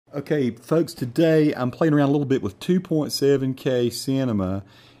Okay, folks, today I'm playing around a little bit with 2.7K cinema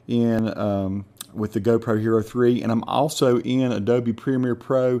in with the GoPro Hero 3, and I'm also in Adobe Premiere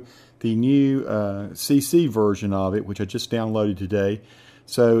Pro, the new CC version of it, which I just downloaded today.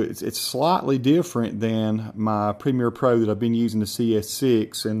 So it's slightly different than my Premiere Pro that I've been using, the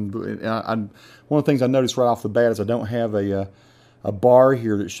CS6. And one of the things I noticed right off the bat is I don't have a bar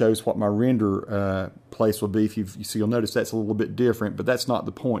here that shows what my render place will be. If you see, you'll notice that's a little bit different, but that's not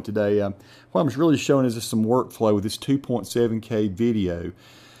the point today. What I'm really showing is just some workflow with this 2.7K video.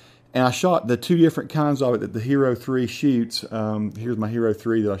 And I shot the two different kinds of it that the Hero 3 shoots. Here's my Hero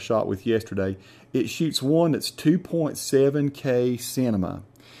 3 that I shot with yesterday. It shoots one that's 2.7K cinema.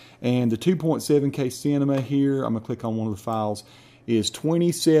 And the 2.7K cinema here, I'm going to click on one of the files, is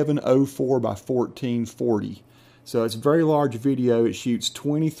 2704 by 1440. So it's a very large video. It shoots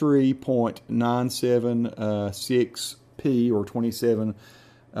 23.976p or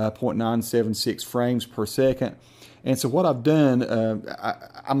 27.976 frames per second. And so what I've done,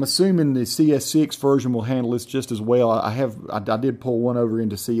 I'm assuming the CS6 version will handle this just as well. I did pull one over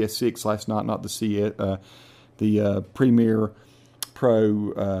into CS6 last night, not the Premiere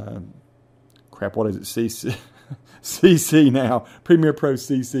Pro. Crap, what is it? CC. CC now. Premiere Pro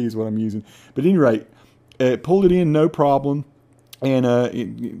CC is what I'm using. But at any rate, pulled it in no problem, and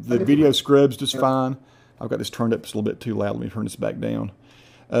the video scrubs just fine. I've got this turned up just a little bit too loud. Let me turn this back down.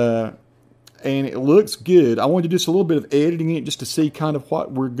 And it looks good. I wanted to do just a little bit of editing in it just to see kind of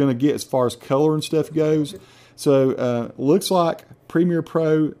what we're going to get as far as color and stuff goes. So looks like Premiere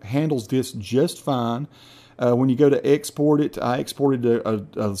Pro handles this just fine. When you go to export it, I exported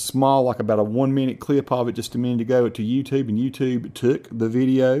a small, like about a 1-minute clip of it just a minute ago to YouTube, and YouTube took the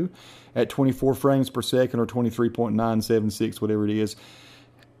video at 24 frames per second or 23.976, whatever it is.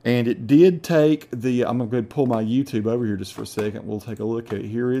 And it did take the, I'm going to go ahead and pull my YouTube over here just for a second. We'll take a look at it.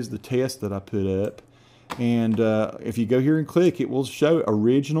 Here is the test that I put up. And if you go here and click, it will show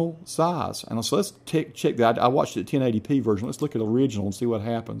original size. And so let's check that. I watched it 1080p version. Let's look at original and see what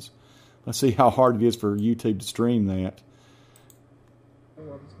happens. Let's see how hard it is for YouTube to stream that.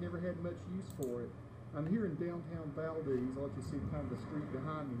 Oh, I've just never had much use for it. I'm here in downtown Valdez. I'll let you see kind of the street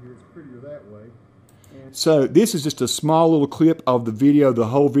behind me here. It's prettier that way. So this is just a small little clip of the video, the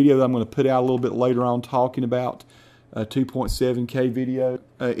whole video that I'm going to put out a little bit later on talking about 2.7K video.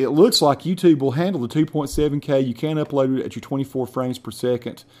 It looks like YouTube will handle the 2.7K. You can upload it at your 24 frames per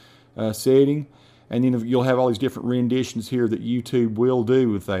second setting. And then you'll have all these different renditions here that YouTube will do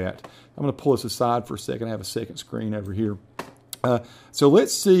with that. I'm going to pull this aside for a second. I have a second screen over here. So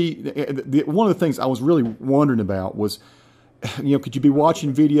let's see. One of the things I was really wondering about was, could you be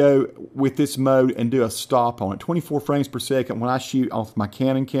watching video with this mode and do a stop on it? 24 frames per second. When I shoot off my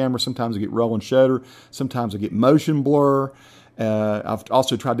Canon camera, sometimes I get roll and shutter. Sometimes I get motion blur. I've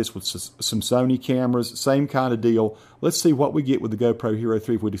also tried this with some Sony cameras. Same kind of deal. Let's see what we get with the GoPro Hero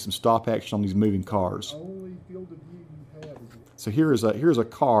 3 if we do some stop action on these moving cars. Only field of view you have is it. So here's a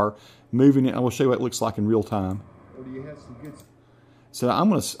car moving it. I will show you what it looks like in real time. Or do you have some good? So I'm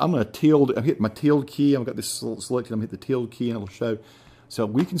gonna tilde. I hit my tilde key. I've got this selected. I'm gonna hit the tilde key, and it'll show. So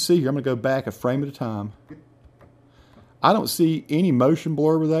we can see here. I'm gonna go back a frame at a time. I don't see any motion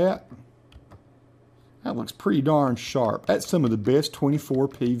blur with that. That looks pretty darn sharp. That's some of the best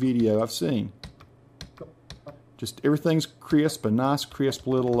 24p video I've seen. Just everything's crisp, a nice crisp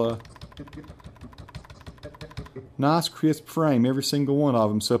little, nice crisp frame, every single one of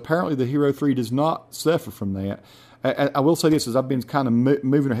them. So apparently the Hero 3 does not suffer from that. I will say this, as I've been kind of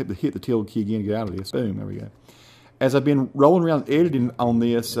moving, I have to hit the tilde key again to get out of this. Boom, there we go. As I've been rolling around editing on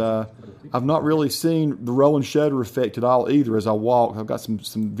this, I've not really seen the roll and shutter effect at all either as I walk. I've got some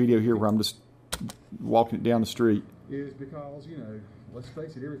video here where I'm just walking it down the street. Is because, let's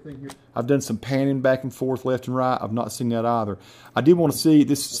face it, everything here. I've done some panning back and forth, left and right. I've not seen that either. I did want to see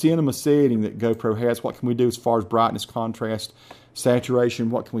this cinema setting that GoPro has. What can we do as far as brightness, contrast, saturation?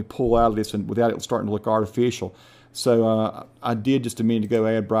 What can we pull out of this and without it starting to look artificial? So I did just a minute ago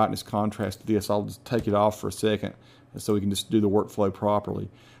add brightness, contrast to this. I'll just take it off for a second so we can just do the workflow properly.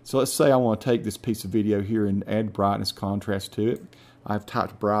 So let's say I want to take this piece of video here and add brightness, contrast to it. I've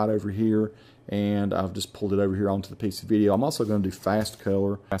typed bright over here, and I've just pulled it over here onto the piece of video. I'm also going to do fast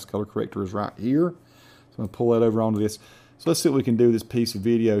color. Fast color corrector is right here. So I'm going to pull that over onto this. So let's see what we can do with this piece of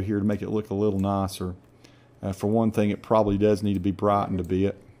video here to make it look a little nicer. For one thing, it probably does need to be brightened a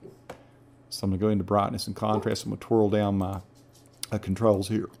bit. So I'm going to go into brightness and contrast. I'm going to twirl down my controls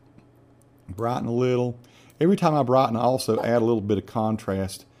here. Brighten a little. Every time I brighten, I also add a little bit of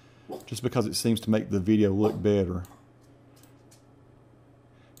contrast just because it seems to make the video look better.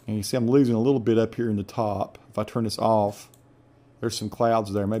 And you see I'm losing a little bit up here in the top. If I turn this off, There's some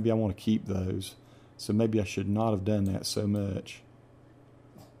clouds there. Maybe I want to keep those. So maybe I should not have done that so much.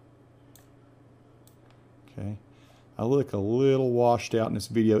 Okay. I look a little washed out in this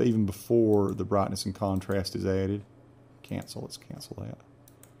video even before the brightness and contrast is added. Cancel. Let's cancel that.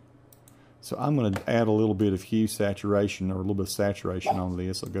 So I'm going to add a little bit of hue saturation, or a little bit of saturation on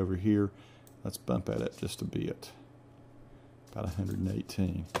this. I'll go over here. Let's bump that up just a bit. About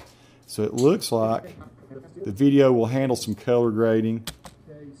 118. So it looks like the video will handle some color grading.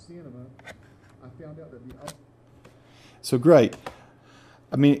 So great.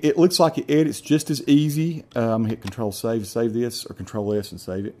 I mean, it looks like it edits just as easy. I'm going to hit Control Save to save this, or Control S and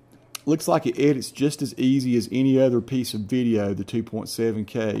save it. Looks like it edits just as easy as any other piece of video, the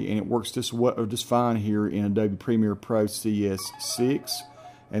 2.7K, and it works just fine here in Adobe Premiere Pro CS6,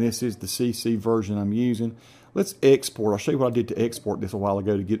 and this is the CC version I'm using. Let's export. I'll show you what I did to export this a while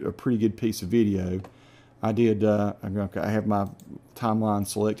ago to get a pretty good piece of video. I did, I have my timeline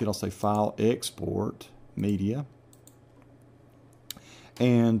selected. I'll say File, Export, Media,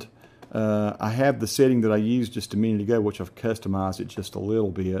 and I have the setting that I used just a minute ago, which I've customized it just a little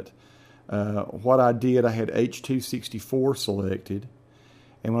bit. What I did, I had H.264 selected,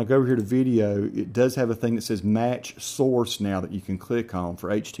 and when I go over here to video, it does have a thing that says Match Source now that you can click on for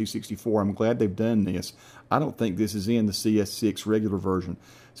H.264. I'm glad they've done this. I don't think this is in the CS6 regular version.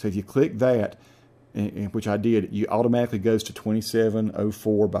 So if you click that, which I did, it automatically goes to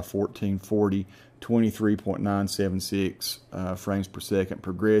 2704 by 1440, 23.976 frames per second,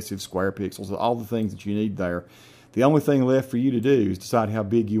 progressive, square pixels, all the things that you need there. The only thing left for you to do is decide how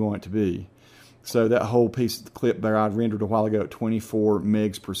big you want it to be. So that whole piece of the clip there I rendered a while ago at 24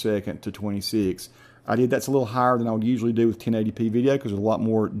 megs per second to 26. I did that's a little higher than I would usually do with 1080p video because there's a lot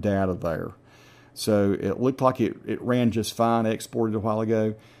more data there. So it looked like it ran just fine. I exported a while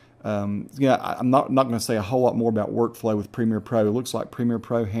ago. Yeah, I'm not going to say a whole lot more about workflow with Premiere Pro. It looks like Premiere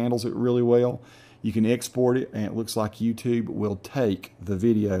Pro handles it really well. You can export it, and it looks like YouTube will take the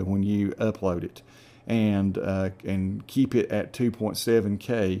video when you upload it, and keep it at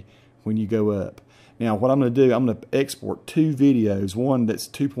 2.7K when you go up. Now, what I'm going to do, I'm going to export two videos. One that's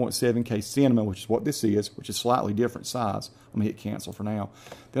 2.7K cinema, which is what this is, which is slightly different size. I'm going to hit cancel for now.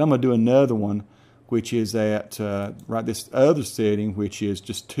 Then I'm going to do another one, which is at this other setting, which is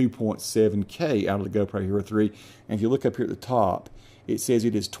just 2.7K out of the GoPro Hero 3. And if you look up here at the top, it says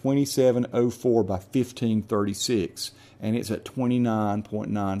it is 2704 by 1536, and it's at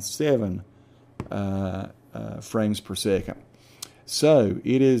 29.97 frames per second. So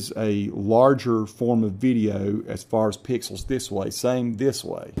it is a larger form of video as far as pixels this way, same this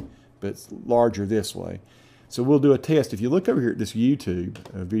way, but it's larger this way. So we'll do a test. If you look over here at this YouTube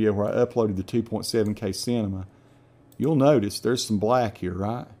video where I uploaded the 2.7K cinema, you'll notice there's some black here,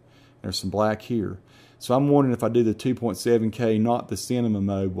 right? There's some black here. So I'm wondering if I do the 2.7K, not the cinema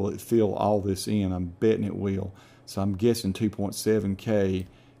mode, will it fill all this in? I'm betting it will. So I'm guessing 2.7K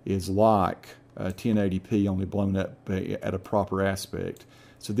is like 1080p, only blown up at a proper aspect.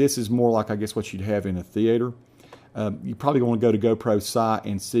 So this is more like, I guess, what you'd have in a theater. You probably want to go to GoPro's site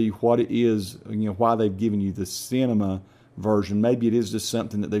and see what it is, why they've given you the cinema version. Maybe it is just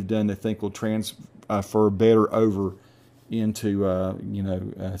something that they've done they think will transfer better over into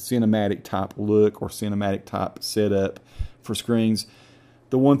cinematic type look or cinematic type setup for screens.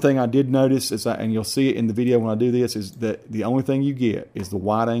 The one thing I did notice is, and you'll see it in the video when I do this, is that the only thing you get is the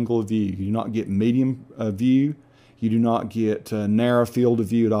wide angle of view. You do not get medium view. You do not get narrow field of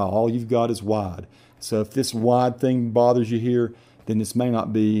view at all. All you've got is wide. So if this wide thing bothers you here, then this may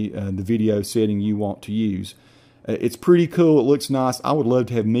not be the video setting you want to use. It's pretty cool. It looks nice. I would love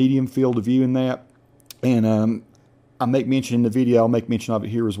to have medium field of view in that. And I make mention in the video, I'll make mention of it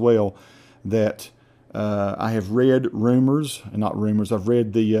here as well, that I have read rumors, and not rumors, I've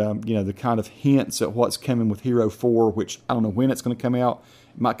read the the kind of hints at what's coming with Hero 4, which I don't know when it's going to come out.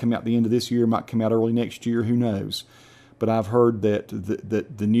 It might come out the end of this year, it might come out early next year, who knows. But I've heard that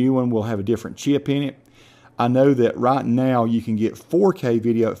the new one will have a different chip in it. I know that right now you can get 4K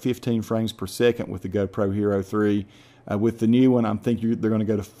video at 15 frames per second with the GoPro Hero 3. With the new one, I'm thinking they're going to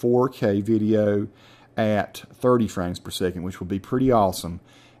go to 4K video at 30 frames per second, which would be pretty awesome.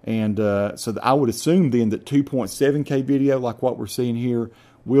 And so I would assume then that 2.7K video, like what we're seeing here,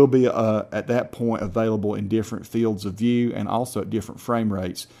 will be at that point available in different fields of view and also at different frame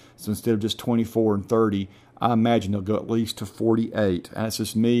rates. So instead of just 24 and 30, I imagine they'll go at least to 48. And that's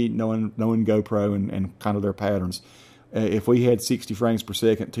just me knowing GoPro and kind of their patterns. If we had 60 frames per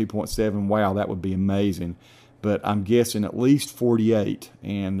second, 2.7, wow, that would be amazing. But I'm guessing at least 48.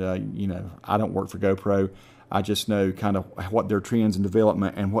 And, I don't work for GoPro. I just know kind of what their trends in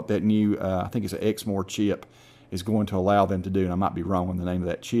development and what that new, I think it's an Exmor chip, is going to allow them to do, and I might be wrong on the name of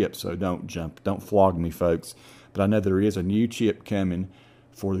that chip, so don't flog me, folks. But I know there is a new chip coming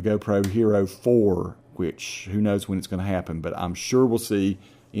for the GoPro Hero 4, which who knows when it's going to happen, but I'm sure we'll see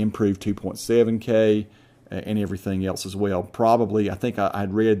improved 2.7K and everything else as well. Probably, I think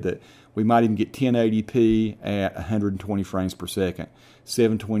I'd read that we might even get 1080p at 120 frames per second,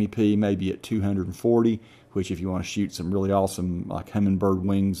 720p maybe at 240, which if you want to shoot some really awesome like hummingbird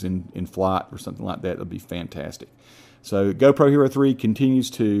wings in flight or something like that, it'll be fantastic. So GoPro Hero 3 continues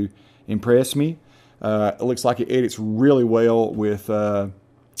to impress me. It looks like it edits really well with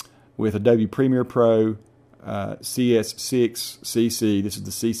Adobe Premiere Pro, CS6 CC. This is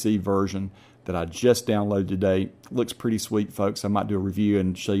the CC version that I just downloaded today. Looks pretty sweet, folks. I might do a review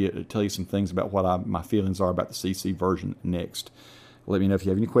and tell you some things about what my feelings are about the CC version next. Let me know if you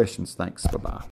have any questions. Thanks. Bye-bye.